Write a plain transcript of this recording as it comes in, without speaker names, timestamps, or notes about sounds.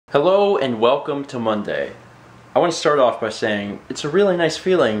Hello and welcome to Monday. I want to start off by saying it's a really nice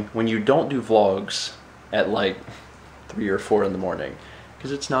feeling when you don't do vlogs at like 3 or 4 in the morning,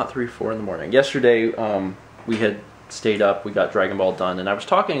 because it's not 3 or 4 in the morning. Yesterday we had stayed up, we got Dragon Ball done, and I was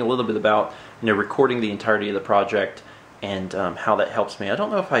talking a little bit about recording the entirety of the project and how that helps me. I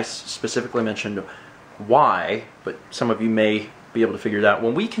don't know if I specifically mentioned why, but some of you may be able to figure it out.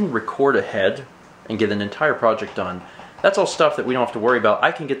 When we can record ahead and get an entire project done, that's all stuff that we don't have to worry about.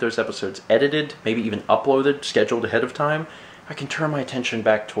 I can get those episodes edited, maybe even uploaded, scheduled ahead of time. I can turn my attention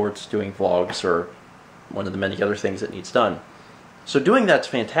back towards doing vlogs or one of the many other things that needs done. So doing that's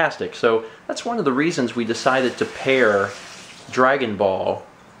fantastic. So that's one of the reasons we decided to pair Dragon Ball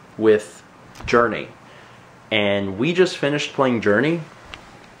with Journey. And we just finished playing Journey.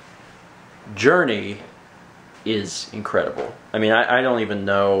 Journey is incredible. I mean, I don't even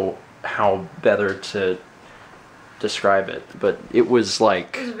know how better to describe it, but it was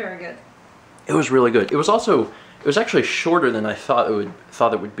like... It was very good. It was really good. It was actually shorter than I thought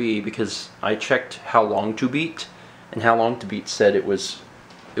it would be, because I checked how long to beat, and how long to beat said it was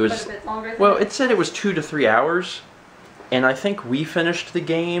Quite a bit longer than well, it said it was 2 to 3 hours, and I think we finished the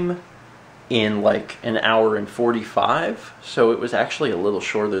game in like an hour and 45, so it was actually a little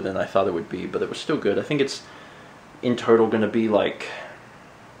shorter than I thought it would be, but it was still good. I think it's in total going to be like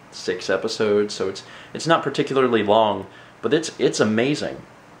 6 episodes, so it's not particularly long, but it's amazing.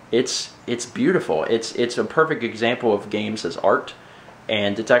 It's beautiful. It's a perfect example of games as art,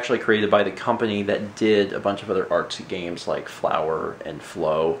 and it's actually created by the company that did a bunch of other artsy games like Flower and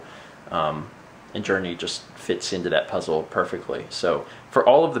Flow, and Journey just fits into that puzzle perfectly. So for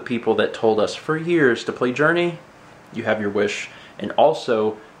all of the people that told us for years to play Journey, you have your wish, and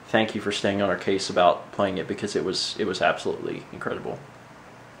also thank you for staying on our case about playing it, because it was absolutely incredible.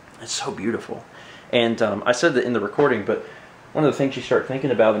 It's so beautiful. And I said that in the recording, but one of the things you start thinking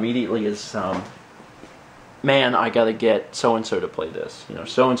about immediately is, man, I gotta get so-and-so to play this.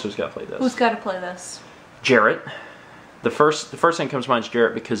 So-and-so's gotta play this. Who's got to play this? Jarrett. The first thing that comes to mind is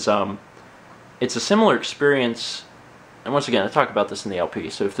Jarrett, because it's a similar experience. And once again, I talk about this in the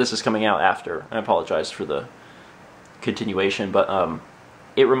LP, so if this is coming out after, I apologize for the continuation, but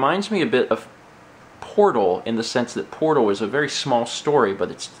it reminds me a bit of Portal, in the sense that Portal is a very small story,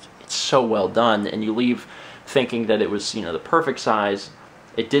 but it's so well done, and you leave thinking that it was the perfect size.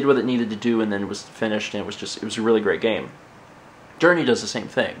 It did what it needed to do, and then was finished, and it was a really great game. Journey does the same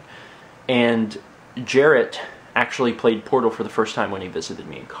thing, and Jarrett actually played Portal for the first time when he visited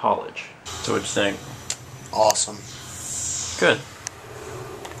me in college. So what'd you think? Awesome. Good.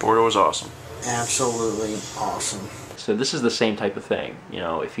 Portal was awesome. Absolutely awesome. So this is the same type of thing.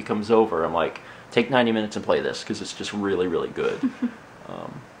 If he comes over, I'm like, take 90 minutes and play this, because it's just really, really good.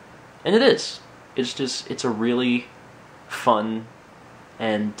 And it is. It's a really fun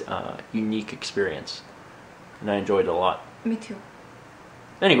and unique experience. And I enjoyed it a lot. Me too.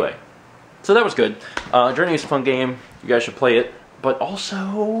 Anyway, so that was good. Journey is a fun game. You guys should play it. But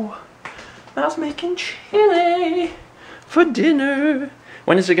also, I was making chili for dinner.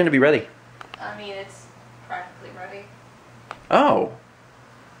 When is it going to be ready? I mean, it's practically ready. Oh.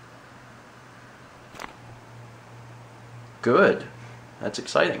 Good. That's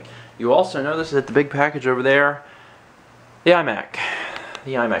exciting. You also notice that the big package over there, the iMac.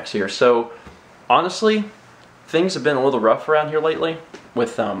 The iMac's here. So, honestly, things have been a little rough around here lately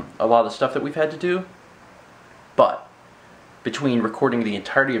with a lot of the stuff that we've had to do. But, between recording the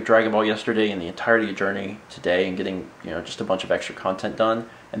entirety of Dragon Ball yesterday and the entirety of Journey today and getting, just a bunch of extra content done,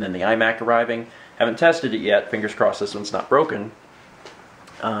 and then the iMac arriving, haven't tested it yet, fingers crossed this one's not broken.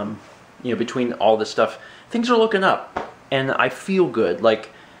 Between all this stuff, things are looking up. And I feel good,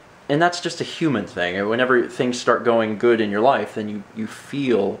 and that's just a human thing. Whenever things start going good in your life, then you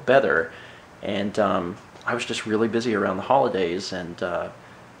feel better. And I was just really busy around the holidays, and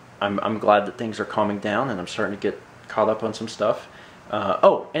I'm glad that things are calming down, and I'm starting to get caught up on some stuff.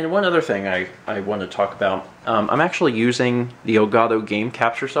 Oh, and one other thing I want to talk about. I'm actually using the Elgato game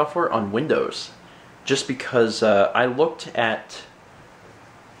capture software on Windows, just because I looked at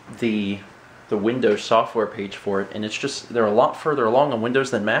the Windows software page for it, and it's just, they're a lot further along on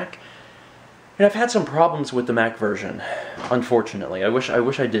Windows than Mac. And I've had some problems with the Mac version, unfortunately. I wish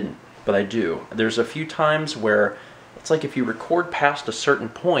I didn't, but I do. There's a few times where it's like if you record past a certain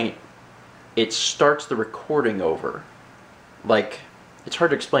point, it starts the recording over. It's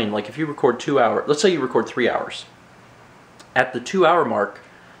hard to explain. If you record 2 hours, let's say you record 3 hours. At the 2 hour mark,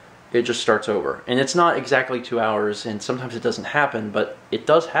 it just starts over. And it's not exactly 2 hours, and sometimes it doesn't happen, but it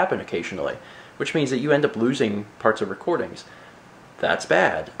does happen occasionally, which means that you end up losing parts of recordings. That's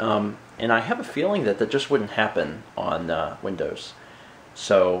bad. And I have a feeling that just wouldn't happen on Windows.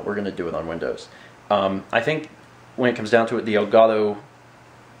 So we're going to do it on Windows. I think when it comes down to it, the Elgato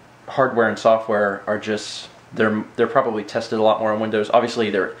hardware and software are just, they're probably tested a lot more on Windows. Obviously,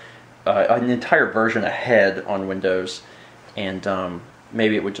 they're an entire version ahead on Windows, and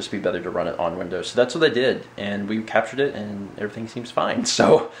maybe it would just be better to run it on Windows. So that's what I did, and we captured it, and everything seems fine.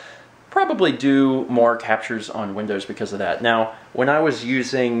 So probably do more captures on Windows because of that. Now, when I was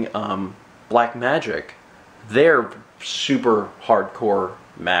using Blackmagic, they're super hardcore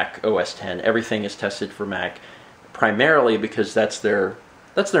Mac OS X. Everything is tested for Mac, primarily because that's their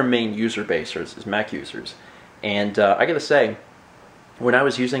main user base, or is Mac users. And I gotta say, when I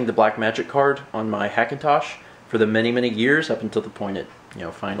was using the Blackmagic card on my Hackintosh for the many years, up until the point it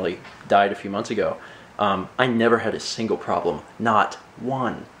finally died a few months ago, I never had a single problem. Not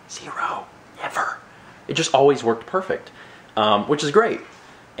one. Zero. Never. It just always worked perfect, which is great.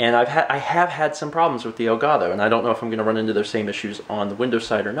 And I have had some problems with the Elgato, and I don't know if I'm going to run into those same issues on the Windows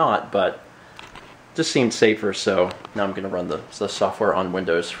side or not, but it just seemed safer, so now I'm going to run the software on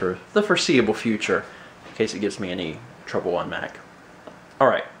Windows for the foreseeable future, in case it gives me any trouble on Mac.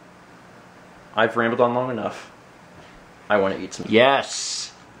 Alright. I've rambled on long enough. I want to eat some.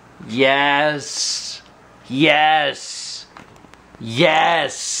 Yes! Yes! Yes!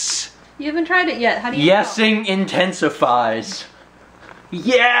 Yes! You haven't tried it yet. How do you Yesing intensifies.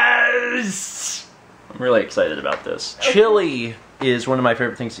 Yes! I'm really excited about this. Okay. Chili is one of my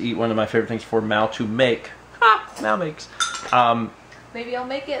favorite things to eat, one of my favorite things for Mal to make. Ha! Mal makes. Maybe I'll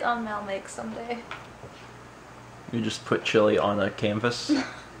make it on Mal Makes someday. You just put chili on a canvas?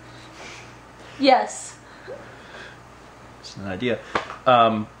 Yes. It's an idea.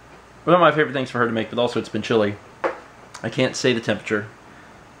 One of my favorite things for her to make, but also it's been chilly. I can't say the temperature,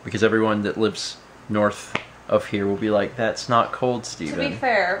 because everyone that lives north of here will be like, that's not cold, Steven. To be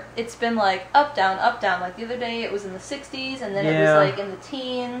fair, it's been like up, down, up, down. Like the other day it was in the 60s, and then it was like in the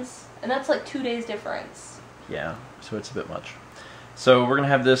teens, and that's like 2 days difference. Yeah, so it's a bit much. So we're going to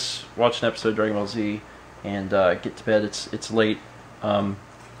have this, watch an episode of Dragon Ball Z, and get to bed. It's late. I'm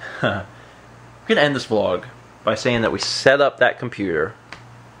going to end this vlog by saying that we set up that computer,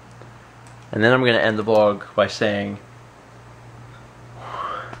 and then I'm going to end the vlog by saying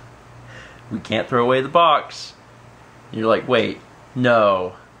we can't throw away the box. And you're like, wait,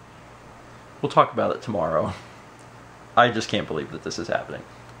 no. We'll talk about it tomorrow. I just can't believe that this is happening.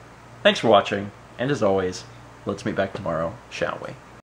 Thanks for watching, and as always, let's meet back tomorrow, shall we?